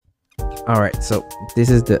All right, so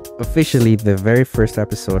this is officially the very first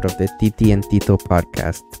episode of the Titi and Tito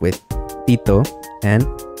podcast with Tito and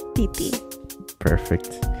Titi.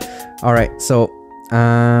 Perfect. All right, so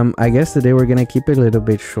I guess today we're gonna keep it a little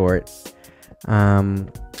bit short.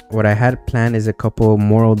 What I had planned is a couple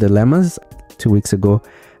moral dilemmas. 2 weeks ago,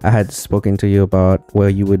 I had spoken to you about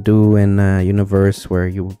what you would do in a universe where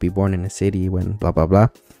you would be born in a city when blah blah blah.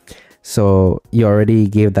 So you already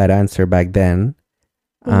gave that answer back then.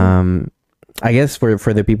 I guess for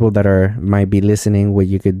the people that might be listening, what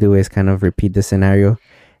you could do is kind of repeat the scenario,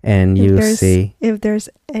 and say if there's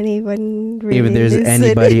anyone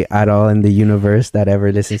anybody at all in the universe that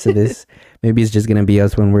ever listens to this. Maybe it's just gonna be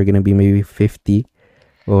us when we're gonna be maybe 50,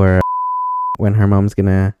 or when her mom's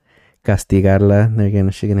gonna castigarla.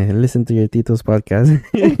 She's gonna listen to your Tito's podcast.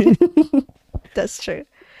 That's true.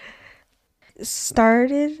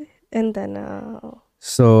 Started and then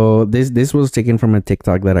So this was taken from a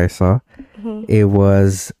TikTok that I saw. Mm-hmm. It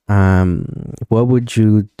was what would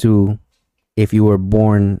you do if you were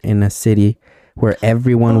born in a city where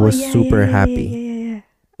everyone was super happy? Yeah.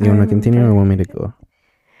 You want to continue or want me to go?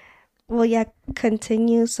 Well, yeah,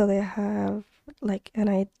 continue so they have like an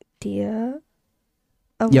idea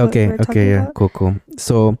of what we're talking about. Cool.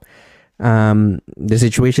 So the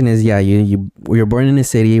situation is, you're born in a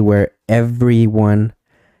city where everyone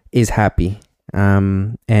is happy.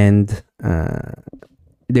 And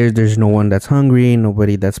there's no one that's hungry,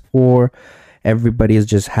 nobody that's poor, everybody is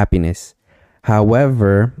just happiness.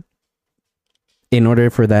 However, in order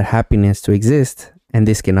for that happiness to exist, and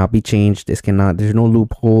this cannot be changed, there's no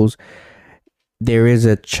loopholes, there is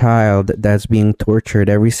a child that's being tortured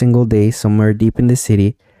every single day somewhere deep in the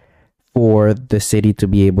city for the city to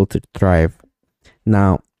be able to thrive.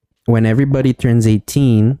 Now, when everybody turns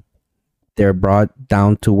 18, they're brought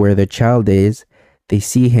down to where the child is. They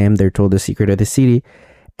see him. They're told the secret of the city.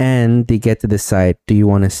 And they get to decide, do you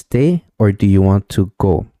want to stay or do you want to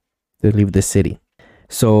go? To leave the city.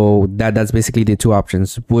 So that's basically the two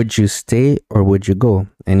options. Would you stay or would you go?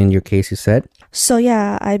 And in your case, you said? So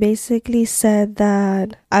yeah, I basically said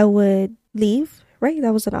that I would leave, right?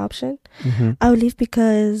 That was an option. Mm-hmm. I would leave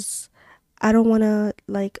because I don't want to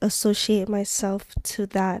like associate myself to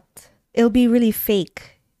that. It'll be really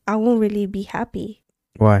fake. I won't really be happy.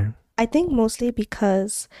 Why? I think mostly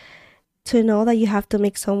because to know that you have to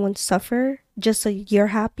make someone suffer just so you're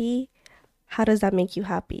happy, how does that make you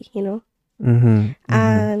happy, you know? Mm-hmm.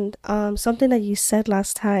 And something that you said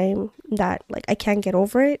last time that like I can't get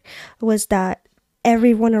over it was that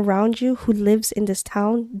everyone around you who lives in this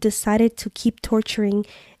town decided to keep torturing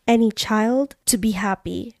any child to be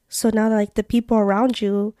happy. So now like the people around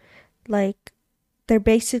you, like they're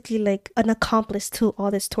basically like an accomplice to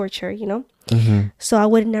all this torture, you know? Mm-hmm. So I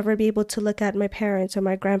would never be able to look at my parents or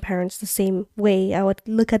my grandparents the same way. I would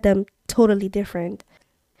look at them totally different.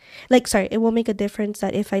 Like, sorry, it won't make a difference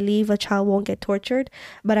that if I leave, a child won't get tortured,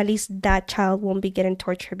 but at least that child won't be getting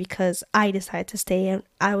tortured because I decided to stay and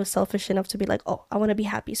I was selfish enough to be like, oh, I want to be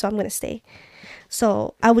happy, so I'm going to stay.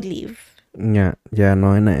 So I would leave. No,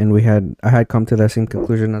 and I had come to that same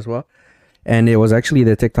conclusion as well. And it was actually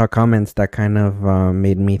the TikTok comments that kind of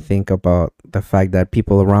made me think about the fact that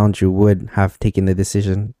people around you would have taken the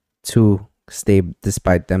decision to stay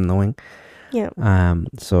despite them knowing. Yeah.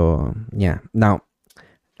 So, yeah. Now,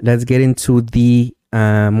 let's get into the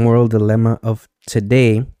moral dilemma of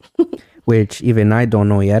today, which even I don't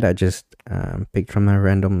know yet. I just picked from a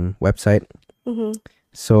random website. Mm-hmm.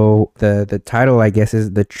 So the title, I guess,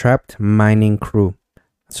 is The Trapped Mining Crew.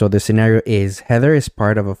 So the scenario is Heather is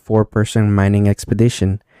part of a 4-person mining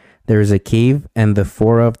expedition. There is a cave and the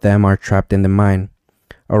 4 of them are trapped in the mine.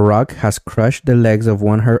 A rock has crushed the legs of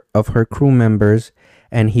one of her crew members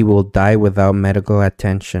and he will die without medical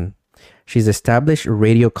attention. She's established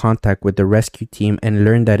radio contact with the rescue team and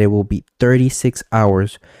learned that it will be 36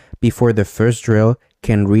 hours before the first drill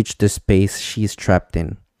can reach the space she's trapped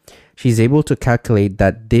in. She's able to calculate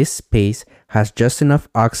that this space has just enough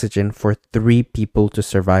oxygen for 3 people to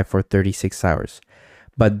survive for 36 hours,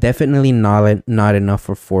 but definitely not enough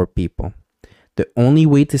for 4 people. The only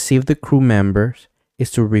way to save the crew members is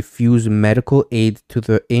to refuse medical aid to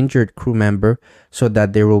the injured crew member so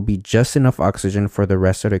that there will be just enough oxygen for the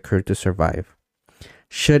rest of the crew to survive.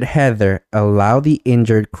 Should Heather allow the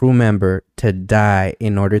injured crew member to die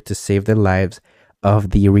in order to save the lives of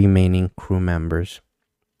the remaining crew members?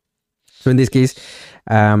 So in this case,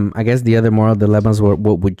 I guess the other moral dilemmas were,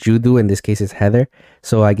 what would you do? In this case, is Heather.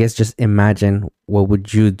 So I guess just imagine, what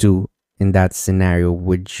would you do in that scenario?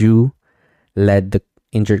 Would you let the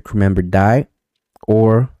injured crew member die,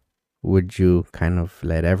 or would you kind of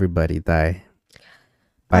let everybody die?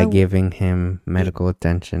 by giving him medical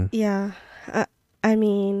attention. Yeah. I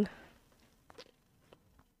mean,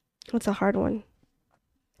 it's a hard one.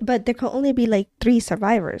 But there can only be like 3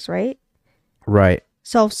 survivors, right? Right.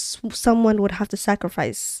 So someone would have to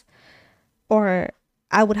sacrifice, or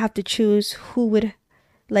I would have to choose who would,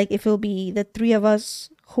 like, if it'll be the 3 of us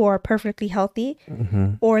who are perfectly healthy,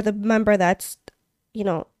 or the member that's,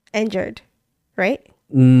 injured, right?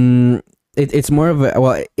 It's more of a,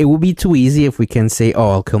 well, it would be too easy if we can say, oh,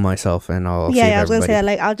 I'll kill myself and I'll save I was gonna everybody. say that,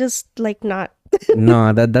 like, I'll just like not.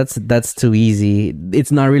 No, that's too easy.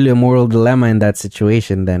 It's not really a moral dilemma in that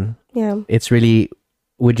situation then. Yeah. It's really,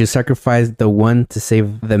 would you sacrifice the one to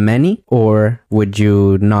save the many, or would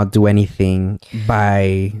you not do anything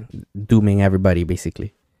by dooming everybody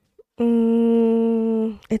basically?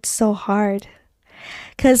 It's so hard.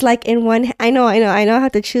 Cause like in one, I know I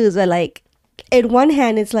have to choose, but like in one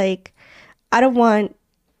hand, it's like I don't want.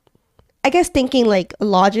 I guess thinking like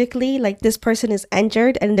logically, like this person is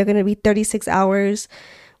injured and they're gonna be 36 hours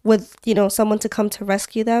with someone to come to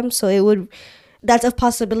rescue them. So that's a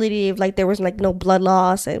possibility if like there was like no blood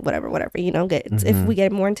loss and whatever. If we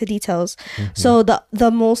get more into details. So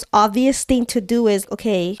the most obvious thing to do is,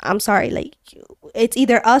 okay, I'm sorry, like it's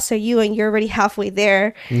either us or you, and you're already halfway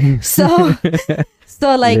there. So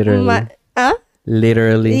like Literally.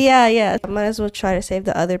 Literally. Yeah. I might as well try to save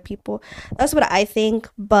the other people. That's what I think,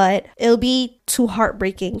 but it'll be too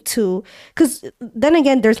heartbreaking too. Because then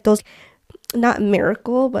again, there's those, not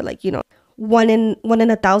miracle, but like, one in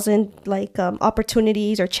 1,000 like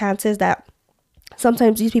opportunities or chances that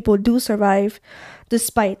sometimes these people do survive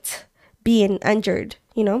despite being injured,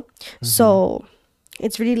 So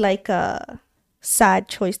it's really like a sad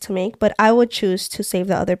choice to make, but I would choose to save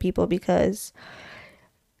the other people because,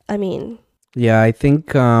 I mean... Yeah, I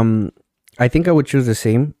think I would choose the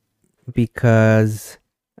same, because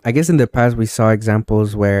I guess in the past we saw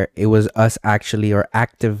examples where it was us actually or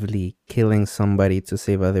actively killing somebody to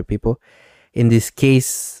save other people. In this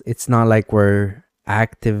case, it's not like we're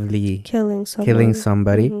actively killing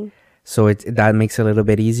somebody. So that makes it a little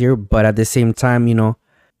bit easier, but at the same time,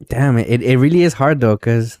 damn it really is hard though,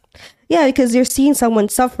 because because you're seeing someone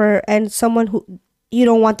suffer, and someone who you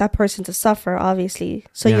don't want that person to suffer, obviously.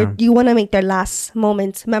 So you want to make their last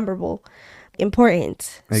moments memorable,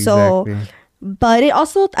 important. Exactly. So, but it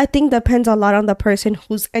also, I think, depends a lot on the person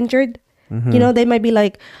who's injured. They might be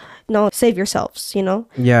like, no, save yourselves,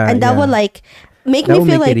 Yeah. And that would like make me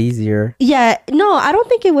feel like it easier. Yeah, no, I don't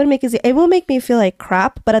think it would make it easier. It will make me feel like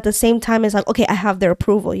crap, but at the same time, it's like, okay, I have their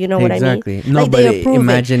approval. You know what I mean? Exactly. No, like, but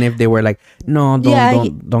imagine if they were like, no,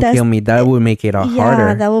 don't kill me. That would make it harder.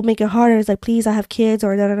 Yeah, that would make it harder. It's like, please, I have kids,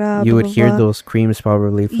 or da da da. You would hear those screams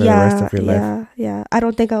probably for the rest of your life. Yeah. I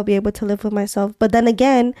don't think I'll be able to live with myself. But then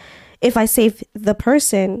again, if I save the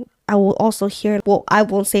person, I will also hear, well, I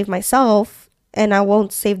won't save myself, and I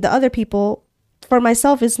won't save the other people. For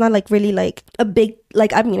myself, it's not like really like a big,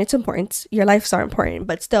 like, I mean, it's important. Your lives are important,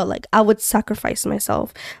 but still, like, I would sacrifice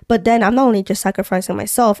myself. But then I'm not only just sacrificing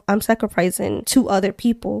myself, I'm sacrificing 2 other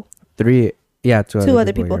people. 3, yeah, 2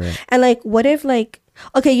 other people. Right. And like, what if like,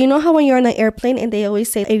 okay, you know how when you're on an airplane and they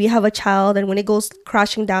always say if you have a child and when it goes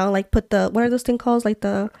crashing down, like put the, what are those things called? Like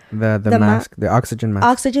the mask, the oxygen mask.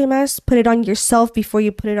 Oxygen mask, put it on yourself before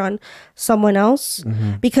you put it on someone else.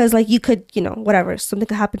 Because like you could, whatever, something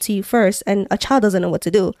could happen to you first, and a child doesn't know what to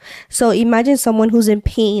do. So imagine someone who's in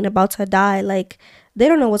pain, about to die, like they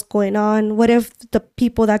don't know what's going on. What if the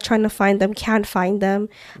people that are trying to find them can't find them?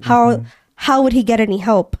 How would he get any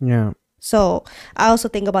help? Yeah. So I also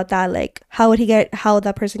think about that, like how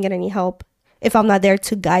that person get any help if I'm not there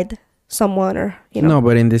to guide someone, or No,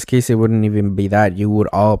 but in this case it wouldn't even be that. You would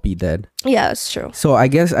all be dead. Yeah, that's true. So I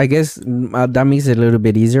guess that makes it a little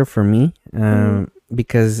bit easier for me,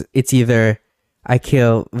 because it's either I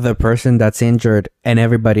kill the person that's injured and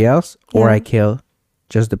everybody else, or I kill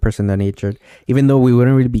just the person that injured, even though we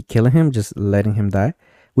wouldn't really be killing him, just letting him die,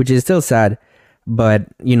 which is still sad. But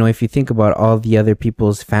if you think about all the other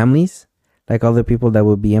people's families, like all the people that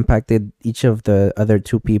would be impacted, each of the other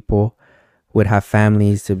 2 people would have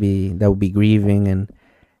families that would be grieving,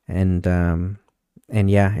 and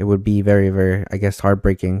yeah, it would be very, very, I guess,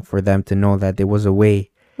 heartbreaking for them to know that there was a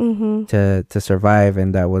way to survive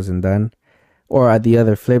and that wasn't done. Or at the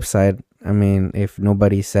other flip side, I mean, if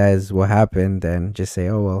nobody says what happened, then just say,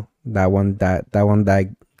 oh well, that one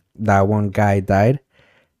guy died,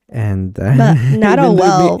 and but not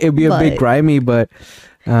it'd be a bit grimy, but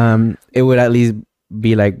it would at least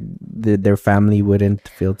be like their family wouldn't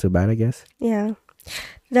feel too bad, I guess. Yeah,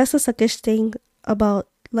 that's the suckish thing about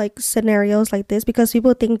like scenarios like this, because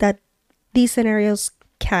people think that these scenarios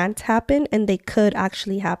can't happen and they could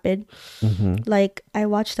actually happen. Mm-hmm. Like I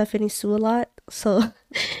watch Stephanie Sue a lot, so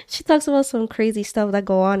she talks about some crazy stuff that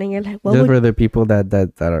go on, and you're like, what Just would? for the people that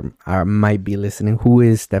might be listening, who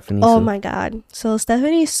is Stephanie Oh Sue? my god! So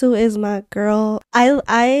Stephanie Sue is my girl.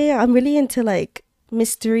 I'm really into like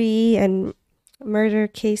mystery and murder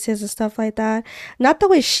cases and stuff like that. Not the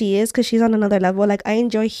way she is, because she's on another level. Like I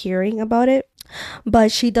enjoy hearing about it,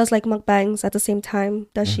 but she does like mukbangs at the same time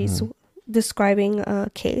that she's Mm-hmm. describing a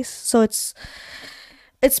case. So it's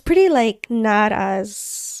pretty like not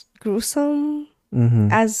as gruesome Mm-hmm.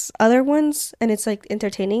 as other ones, and it's like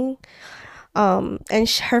entertaining. And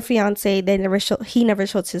her fiance, he never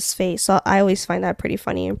shows his face, so I always find that pretty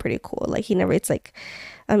funny and pretty cool. Like he never, it's like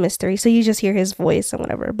a mystery, so you just hear his voice and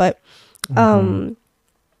whatever. But Mm-hmm. um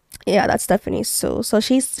yeah, that's Stephanie Sue. So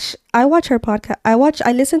I watch her podcast.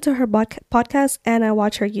 I listen to her podcast, and I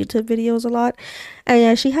watch her YouTube videos a lot. And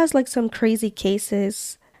yeah, she has like some crazy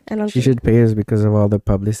cases. And I'm She just, should pay us because of all the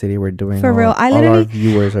publicity we're doing. for real, All our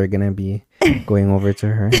viewers are gonna be going over to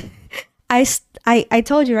her. I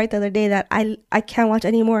told you right the other day that I can't watch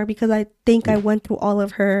anymore because I think I went through all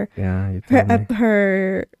of her Yeah, you told me.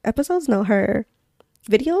 her episodes, no, her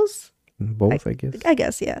videos. Both, I guess. I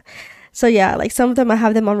guess, yeah. So yeah, like some of them I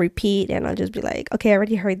have them on repeat, and I'll just be like, okay, I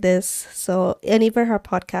already heard this. So, and even her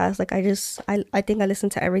podcast, like I think I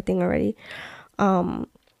listened to everything already. Um,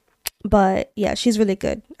 but yeah, she's really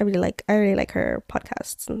good. I really like her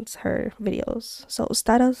podcasts and her videos. So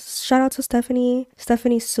shout out to Stephanie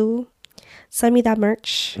Sue. Send me that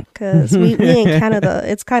merch, because we in Canada,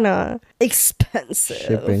 it's kind of expensive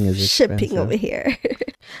Shipping is shipping expensive. over here.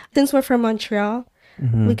 Since we're from Montreal,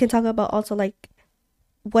 Mm-hmm. we can talk about also like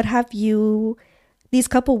what have you, these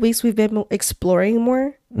couple weeks we've been exploring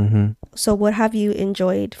more. Mm-hmm. So what have you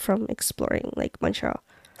enjoyed from exploring like Montreal?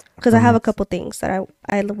 Because I have a couple things that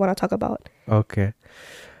I want to talk about. Okay.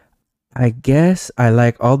 I guess I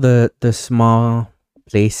like all the small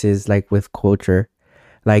places like with culture,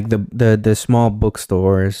 like the small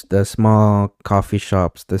bookstores, the small coffee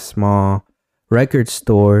shops, the small record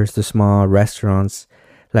stores, the small restaurants.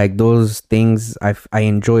 Like those things I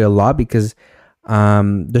enjoy a lot because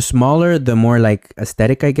the smaller, the more like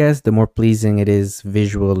aesthetic, I guess, the more pleasing it is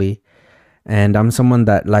visually. And I'm someone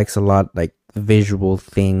that likes a lot like visual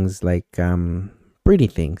things, like pretty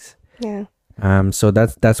things. Yeah. So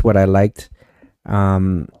that's what I liked.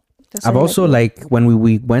 Um, That's I've why you also like me. like when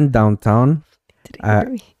we went downtown. Did you hear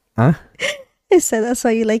me? Huh? I said that's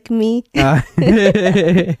why you like me. Uh,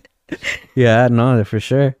 yeah, no, for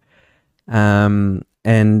sure.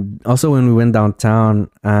 And also when we went downtown,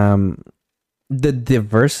 the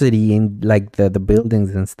diversity in like the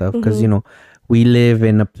buildings and stuff, because Mhm. we live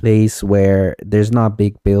in a place where there's not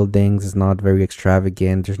big buildings, it's not very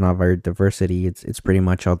extravagant, there's not very diversity. It's pretty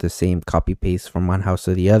much all the same, copy paste from one house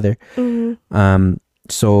to the other. Mhm.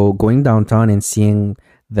 So going downtown and seeing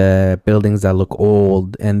the buildings that look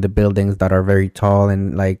old and the buildings that are very tall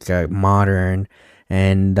and like modern,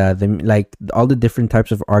 and the like all the different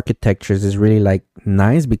types of architectures is really like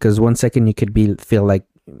nice, because one second you could feel like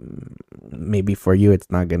maybe for you it's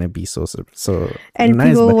not gonna be so And nice,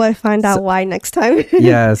 people but will find out why next time.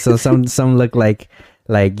 yeah, so some look like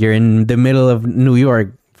you're in the middle of New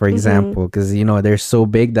York, for example, because they're so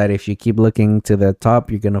big that if you keep looking to the top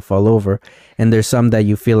you're gonna fall over. And there's some that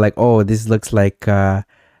you feel like, oh, this looks like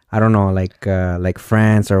I don't know, like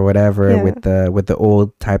France or whatever, Yeah. with the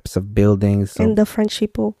old types of buildings. So And the French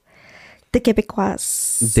people, the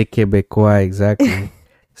Quebecois. the Quebecois, exactly.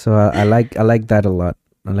 So I like that a lot.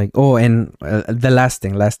 I like, oh, and the last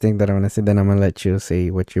thing that I want to say, then I'm gonna let you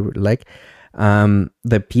say what you would like.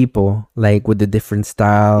 The people, like with the different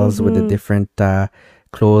styles, with the different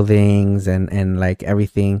clothings and like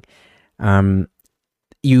everything.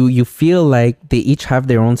 You feel like they each have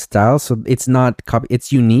their own style, so it's not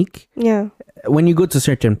it's unique. Yeah. When you go to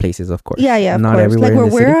certain places, of course. Yeah, yeah, of not course. everywhere Like in where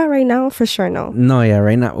the we're city. at right now, for sure, no. No, yeah,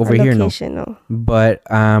 right now over Our here, no. location, no. But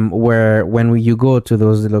when you go to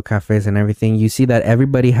those little cafes and everything, you see that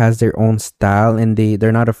everybody has their own style, and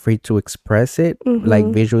they're not afraid to express it, like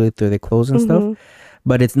visually through their clothes and stuff.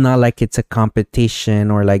 But it's not like it's a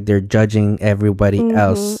competition or like they're judging everybody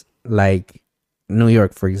else, like New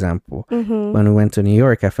York, for example. When we went to New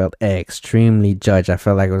York, I felt extremely judged. I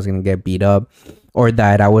felt like I was gonna get beat up, or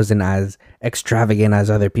that I wasn't as extravagant as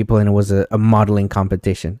other people, and it was a modeling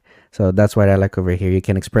competition. So that's what I like over here. You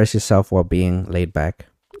can express yourself while being laid back.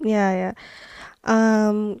 Yeah,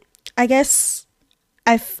 yeah. I guess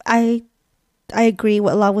I agree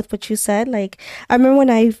with a lot with what you said. Like I remember when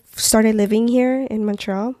I started living here in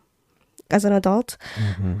Montreal, as an adult.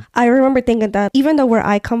 Mm-hmm. I remember thinking that even though where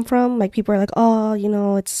I come from, like people are like, oh, you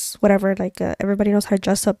know, it's whatever, like everybody knows how to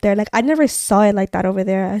dress up there. Like I never saw it like that over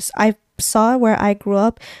there. I saw where I grew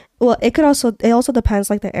up. Well, it also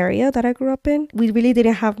depends like the area that I grew up in. We really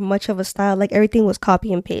didn't have much of a style. Like everything was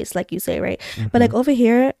copy and paste, like you say, right? Mm-hmm. But like over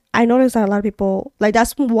here, I noticed that a lot of people, like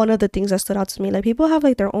that's one of the things that stood out to me. Like people have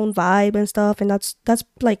like their own vibe and stuff, and that's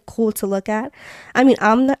like cool to look at. I mean,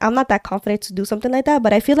 I'm not that confident to do something like that,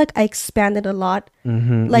 but I feel like I expanded a lot,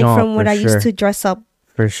 Mm-hmm. like No, from what for I used sure. to dress up.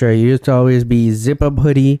 For sure. You used to always be zip up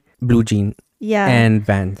hoodie, blue jean, Yeah, and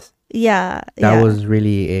Vans. yeah, That yeah. was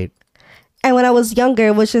really it. And when I was younger,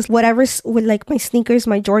 it was just whatever with like my sneakers,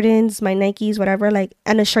 my Jordans, my Nikes, whatever, like,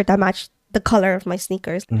 and a shirt that matched the color of my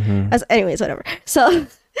sneakers. Mm-hmm. Anyways, whatever. So,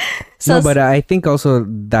 No, but I think also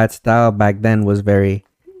that style back then was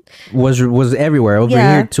was everywhere over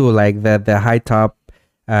Yeah. here too. Like the high top.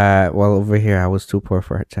 Well, over here I was too poor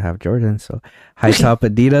for to have Jordan, so high top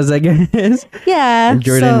Adidas, I guess. yeah,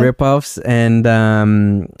 Jordan so, ripoffs and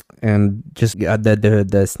just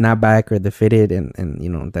the snapback or the fitted and you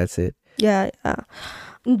know that's it. yeah.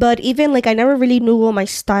 But even like I never really knew what my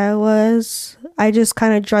style was. I just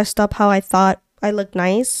kind of dressed up how I thought I looked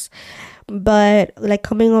nice. But like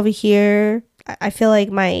coming over here, I feel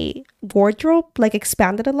like my wardrobe like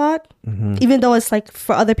expanded a lot. Mm-hmm. Even though it's like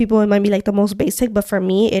for other people it might be like the most basic, but for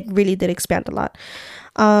me it really did expand a lot.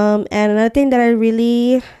 And another thing that I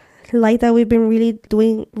really like that we've been really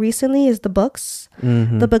doing recently is the books.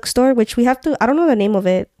 Mm-hmm. The bookstore, which we have to, I don't know the name of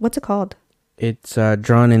it. What's it called? It's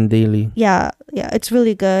Drawn in Daily. Yeah, it's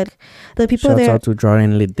really good. The people Shouts there, out to Drawn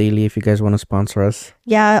in Daily if you guys want to sponsor us.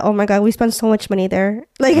 yeah, oh my god, we spend so much money there.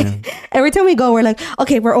 Like Yeah. every time we go, we're like,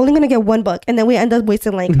 okay, we're only gonna get one book, and then we end up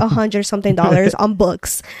wasting like $100 something on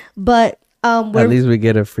books. But At we're least we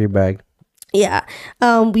get a free bag. yeah,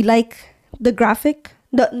 we like the graphic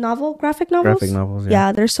novels. Graphic novels.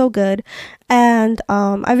 Yeah, they're so good, and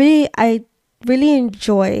I really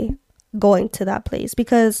enjoy going to that place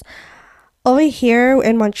because over here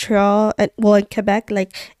in Montreal, well, in Quebec,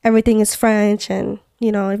 like everything is French, and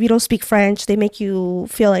you know, if you don't speak French, they make you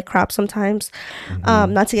feel like crap sometimes.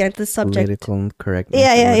 Mm-hmm. Not to get into the subject. Political correctness.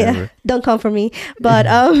 Yeah. Don't come for me. But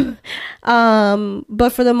but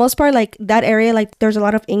for the most part, like that area, like there's a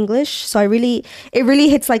lot of English, so it really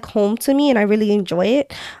hits like home to me, and I really enjoy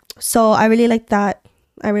it. So I really like that.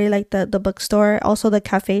 I really like the bookstore, also the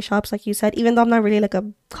cafe shops, like you said. Even though I'm not really like a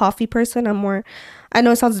coffee person, I'm more. I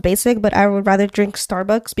know it sounds basic, but I would rather drink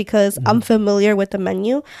Starbucks because I'm familiar with the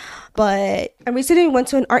menu. But I recently went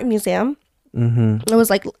to an art museum. Mm-hmm. It was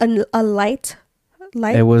like a light.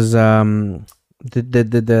 It was the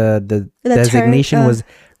designation was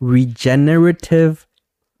regenerative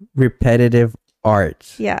repetitive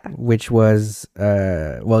art. Yeah. Which was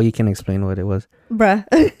well, you can explain what it was. Bruh.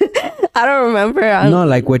 I don't remember. No,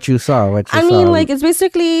 like what you saw. I mean, like it's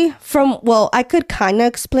basically I could kind of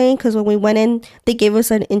explain because when we went in, they gave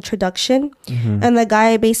us an introduction, and the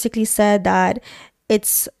guy basically said that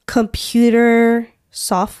it's computer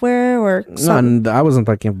software or something. No, I wasn't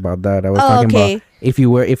talking about that. I was talking about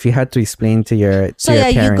if you had to explain to your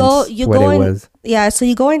parents you what go it in, was. Yeah, so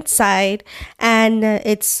you go inside and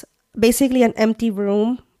it's basically an empty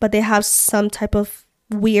room, but they have some type of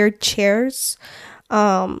weird chairs.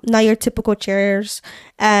 Not your typical chairs,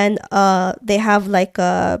 and they have like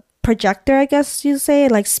a projector, I guess you say,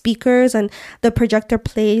 like speakers, and the projector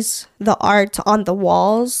plays the art on the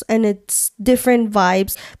walls, and it's different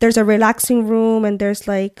vibes. There's a relaxing room, and there's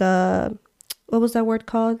like what was that word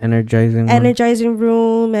called? Energizing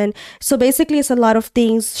room. And so basically it's a lot of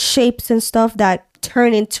things, shapes and stuff that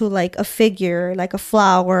turn into like a figure, like a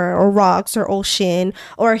flower or rocks or ocean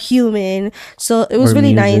or a human. So it was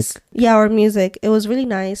really nice. Yeah, or music. It was really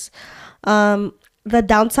nice. The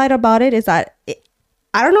downside about it is that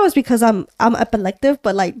I don't know, it's because I'm epileptic,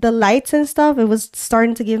 but like the lights and stuff, it was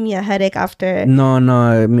starting to give me a headache after.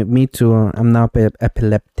 No, me too. I'm not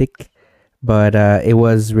epileptic, but it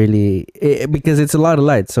was really because it's a lot of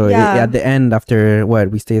light. So at the end, after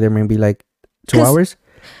we stay there maybe like 2 hours.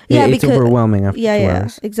 Yeah, it's overwhelming after 2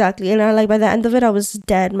 hours. Exactly. And by the end of it, I was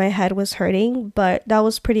dead. My head was hurting, but that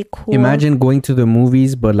was pretty cool. Imagine going to the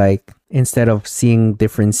movies, but like instead of seeing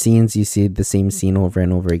different scenes, you see the same scene over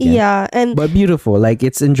and over again. Yeah, but beautiful. Like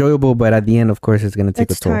it's enjoyable, but at the end, of course, it's gonna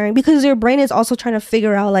take a toll. Tiring because your brain is also trying to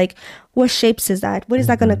figure out like what shapes is that? What is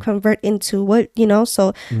that gonna convert into? What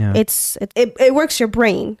So it works your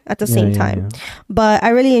brain at the same time. Yeah. But I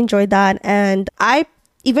really enjoyed that, and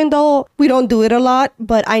even though we don't do it a lot,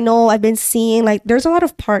 but I know I've been seeing like there's a lot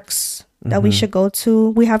of parks that we should go to.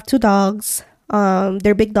 We have 2 dogs.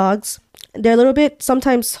 They're big dogs. They're a little bit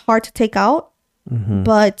sometimes hard to take out Mm-hmm.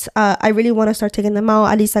 But I really want to start taking them out,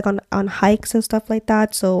 at least like on hikes and stuff like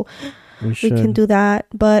that. So we can do that.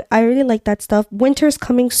 But I really like that stuff. Winter's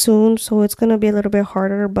coming soon, so it's gonna be a little bit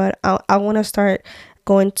harder. But I want to start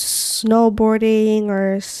going to snowboarding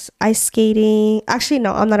or ice skating. Actually,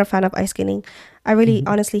 no, I'm not a fan of ice skating. I really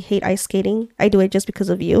honestly hate ice skating. I do it just because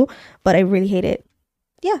of you, but I really hate it.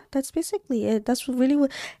 Yeah, that's basically it. That's really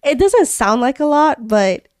what it doesn't sound like a lot,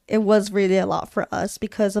 but it was really a lot for us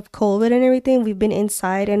because of COVID and everything. We've been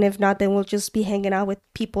inside, and if not, then we'll just be hanging out with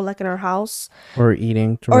people like in our house or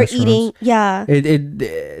eating to or restaurants. eating. Yeah,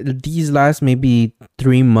 These last maybe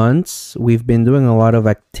 3 months, we've been doing a lot of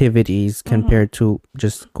activities compared to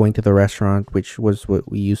just going to the restaurant, which was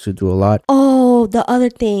what we used to do a lot. Oh, the other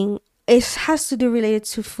thing, it has to do related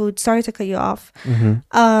to food. Sorry to cut you off.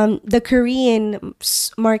 The Korean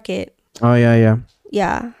market. Oh yeah.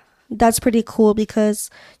 Yeah, that's pretty cool because,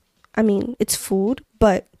 I mean, it's food,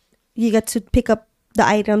 but you get to pick up the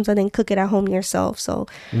items and then cook it at home yourself. So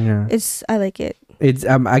Yeah, I like it. it's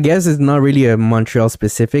I guess it's not really a Montreal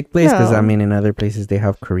specific place because No. I mean in other places they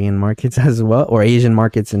have Korean markets as well, or Asian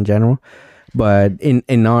markets in general. But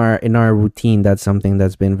in our routine, that's something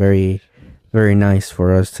that's been very, very nice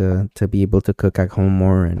for us to be able to cook at home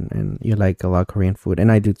more, and you like a lot of Korean food, and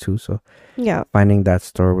I do too. So Yeah. finding that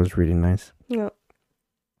store was really nice. Yeah.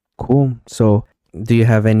 Cool. So do you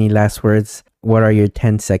have any last words? What are your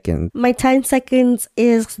 10 seconds? My 10 seconds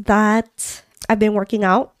is that I've been working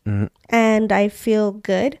out Mhm. and I feel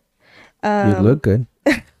good. You look good.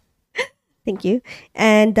 Thank you.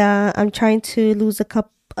 And I'm trying to lose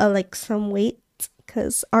some weight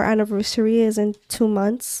because our anniversary is in 2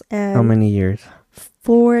 months and How many years?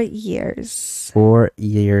 4 years. 4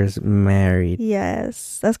 years married.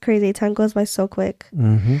 Yes, that's crazy. Time goes by so quick.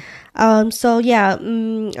 Mm-hmm. So yeah,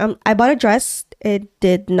 I bought a dress. It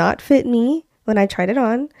did not fit me when I tried it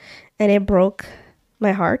on, and it broke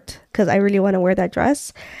my heart because I really want to wear that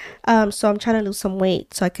dress. So I'm trying to lose some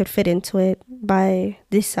weight so I could fit into it by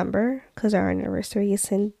December because our anniversary is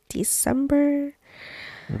in December.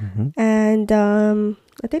 And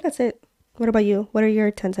I think that's it. What about you? What are your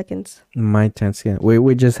 10 seconds? My 10 seconds.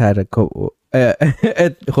 We just had a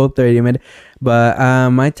whole 30 minutes, but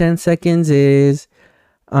my 10 seconds is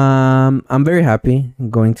I'm very happy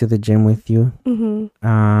going to the gym with you.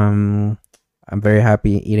 I'm very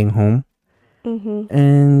happy eating home,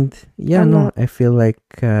 and yeah, I feel like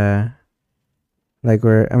I'm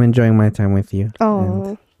enjoying my time with you.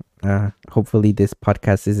 Oh, And hopefully this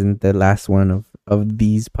podcast isn't the last one of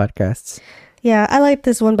these podcasts. yeah, I like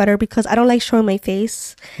this one better because I don't like showing my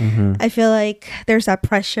face. I feel like there's that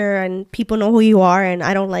pressure and people know who you are, and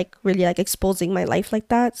I don't like really like exposing my life like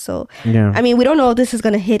that. So Yeah, I mean, we don't know if this is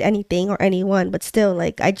gonna hit anything or anyone, but still,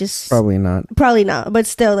 like, I just probably not. probably not, but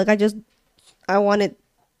still, like, I want it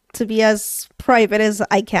to be as private as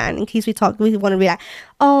I can in case we want to be like,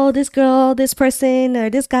 oh, this girl, this person, or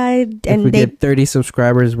this guy, If and we they get 30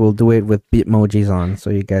 subscribers, we'll do it with Bitmojis on, so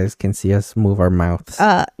you guys can see us move our mouths.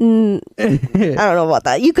 I don't know about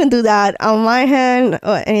that. You can do that on my hand.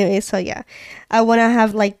 Anyway, so yeah, I want to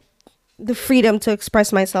have like the freedom to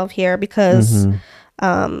express myself here because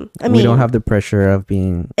I mean, we don't have the pressure of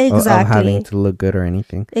being of having to look good or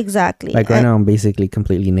anything. Exactly. Like right now, I'm basically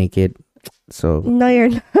completely naked. So No, you're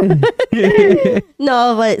not.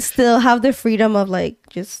 No, but still have the freedom of like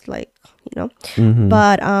just like, you know.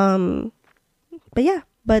 But yeah,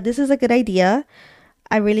 but this is a good idea.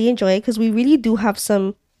 I really enjoy it because we really do have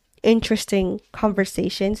some interesting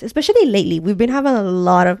conversations, especially lately. We've been having a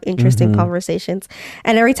lot of interesting conversations,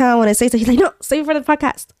 and every time I want to say something, he's like, "No, save it for the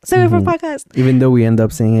podcast. Save it for the podcast." Even though we end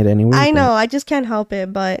up saying it anyway. I know, I just can't help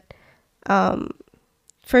it, but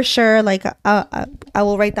for sure, like I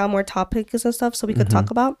will write down more topics and stuff so we could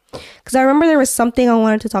talk about. Because I remember there was something I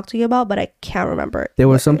wanted to talk to you about, but I can't remember it. There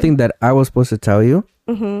was something that I was supposed to tell you,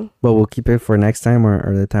 but we'll keep it for next time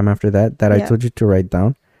or the time after that. I told you to write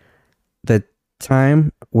down. The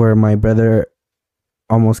time where my brother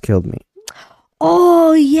almost killed me.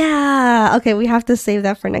 Oh yeah. Okay, we have to save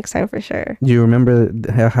that for next time for sure. Do you remember?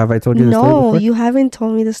 Have I told you the story before? No, you haven't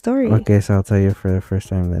told me the story. Okay, so I'll tell you for the first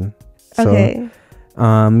time then. So, Okay.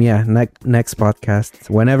 Yeah, next podcast,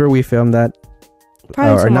 whenever we film that,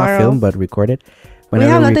 Probably or tomorrow. not film but record it. We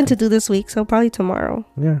have nothing to do this week, so probably tomorrow.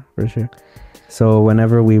 Yeah, for sure. So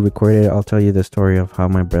whenever we record it, I'll tell you the story of how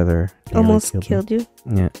my brother nearly Almost killed you.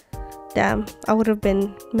 Yeah, Damn, I would have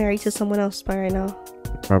been married to someone else by right now.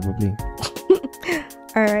 probably.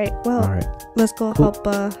 All right, well, All right. let's go Cool.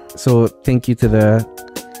 help. So thank you to the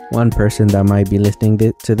one person that might be listening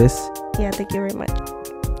to this. Yeah, thank you very much.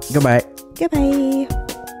 Goodbye. Goodbye.